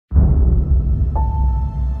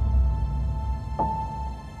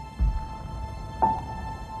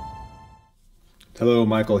Hello,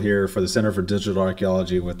 Michael here for the Center for Digital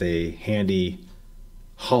Archaeology with a handy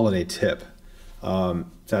holiday tip.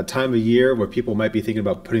 It's that time of year where people might be thinking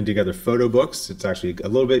about putting together photo books. It's actually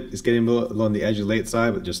it's getting a little on the edgy late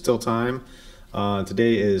side, but there's still time.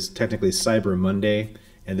 Today is technically Cyber Monday,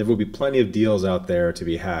 and there will be plenty of deals out there to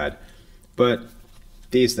be had. But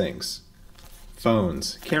these things,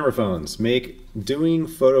 phones, camera phones, make doing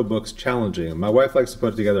photo books challenging. My wife likes to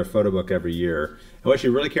put together a photo book every year. And what she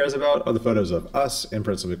really cares about are the photos of us and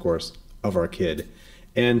principally, of course, of our kid.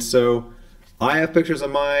 And so I have pictures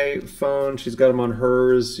on my phone. She's got them on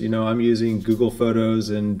hers. You know, I'm using Google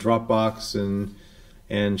Photos and Dropbox,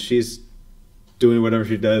 and she's doing whatever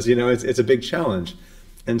she does. You know, it's a big challenge.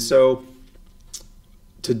 And so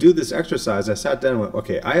to do this exercise, I sat down and went,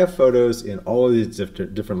 okay, I have photos in all of these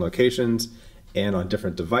different locations and on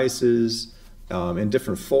different devices, in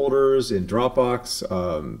different folders, in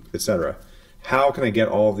Dropbox, etc. How can I get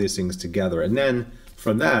all of these things together? And then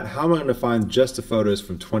from that, how am I going to find just the photos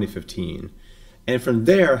from 2015? And from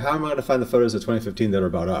there, how am I going to find the photos of 2015 that are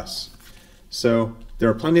about us? So there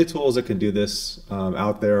are plenty of tools that can do this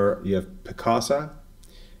out there. You have Picasa,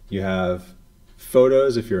 you have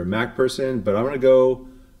Photos if you're a Mac person, but I'm going to go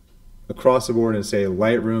across the board and say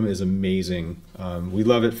Lightroom is amazing. We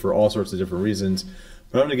love it for all sorts of different reasons,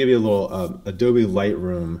 but I'm going to give you a little Adobe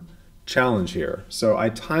Lightroom challenge here. So I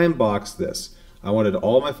time boxed this. I wanted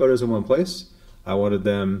all my photos in one place. I wanted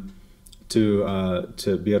them to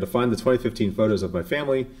be able to find the 2015 photos of my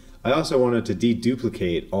family. I also wanted to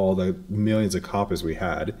deduplicate all the millions of copies we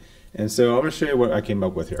had. And so I'm going to show you what I came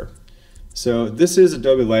up with here. So this is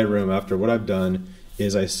Adobe Lightroom. After what I've done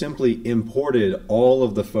is I simply imported all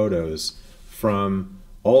of the photos from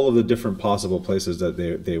all of the different possible places that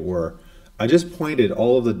they were. I just pointed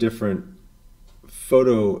all of the different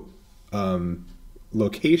photo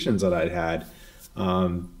locations that I'd had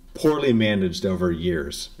poorly managed over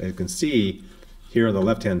years. And you can see here on the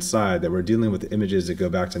left hand side that we're dealing with images that go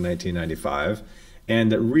back to 1995,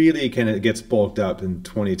 and that really kind of gets bulked up in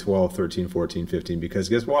 2012, 13, 14, 15, because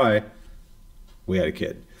guess why? We had a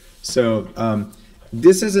kid. So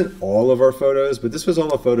this isn't all of our photos, but this was all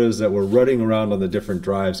the photos that were running around on the different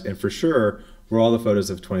drives, and for sure were all the photos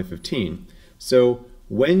of 2015. So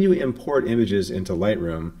when you import images into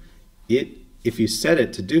Lightroom, if you set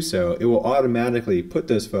it to do so, it will automatically put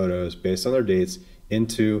those photos based on their dates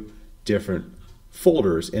into different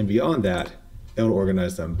folders, and beyond that, it will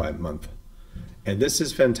organize them by month. And this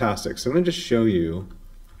is fantastic. So I'm going to just show you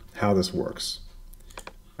how this works.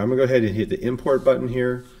 I'm going to go ahead and hit the import button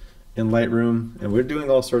here in Lightroom, and we're doing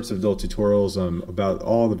all sorts of little tutorials about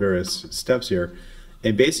all the various steps here.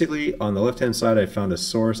 And basically on the left hand side I found a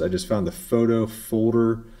source. I just found the photo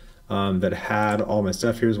folder that had all my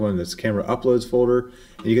stuff. Here's one that's camera uploads folder,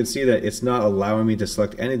 and you can see that it's not allowing me to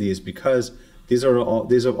select any of these because these have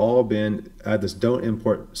all been this don't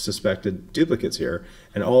import suspected duplicates here,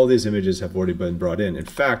 and all of these images have already been brought in. In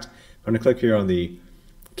fact, I'm going to click here on the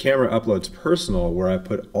camera uploads personal, where I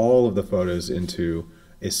put all of the photos into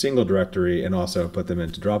a single directory and also put them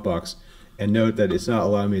into Dropbox, and note that it's not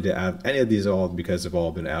allowing me to add any of these all because they've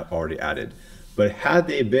all been already added. But had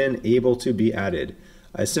they been able to be added,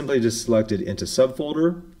 I simply just selected into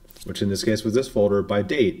subfolder, which in this case was this folder, by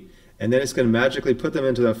date, and then it's going to magically put them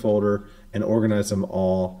into that folder and organize them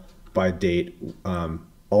all by date, all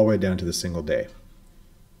the way down to the single day.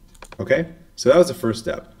 Okay, so that was the first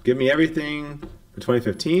step. Give me everything for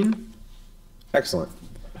 2015. Excellent.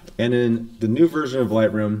 And in the new version of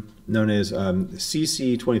Lightroom, known as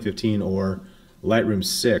CC 2015 or Lightroom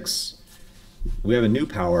 6, we have a new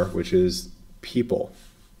power, which is people.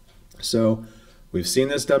 So we've seen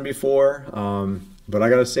this done before, but I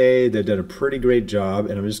gotta say they've done a pretty great job,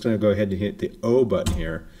 and I'm just gonna go ahead and hit the O button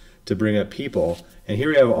here to bring up people. And here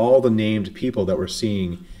we have all the named people that we're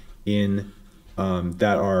seeing in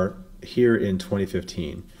that are here in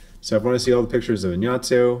 2015. So if I want to see all the pictures of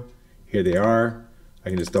Ignacio, here they are. I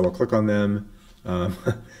can just double click on them.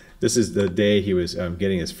 This is the day he was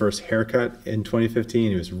getting his first haircut in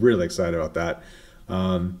 2015. He was really excited about that.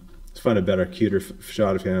 Let's find a better, cuter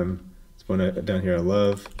shot of him. It's one down here I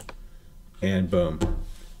love, and boom.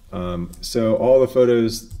 So all the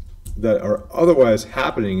photos that are otherwise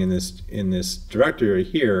happening in this directory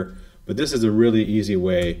here, but this is a really easy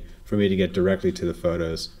way for me to get directly to the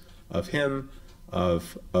photos of him,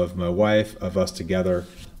 of my wife, of us together.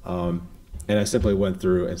 And I simply went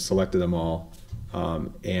through and selected them all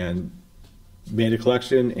and made a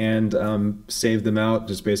collection and saved them out,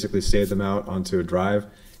 just basically saved them out onto a drive,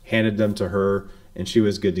 handed them to her, and she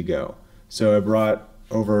was good to go. So I brought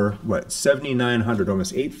over, what, 7,900,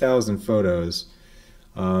 almost 8,000 photos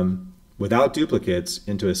without duplicates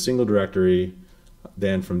into a single directory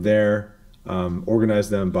Then from there, organize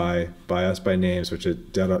them by us by names, which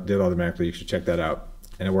it did automatically. You should check that out,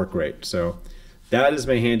 and it worked great. So that is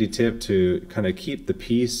my handy tip to kind of keep the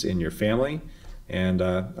peace in your family, and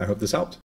I hope this helped.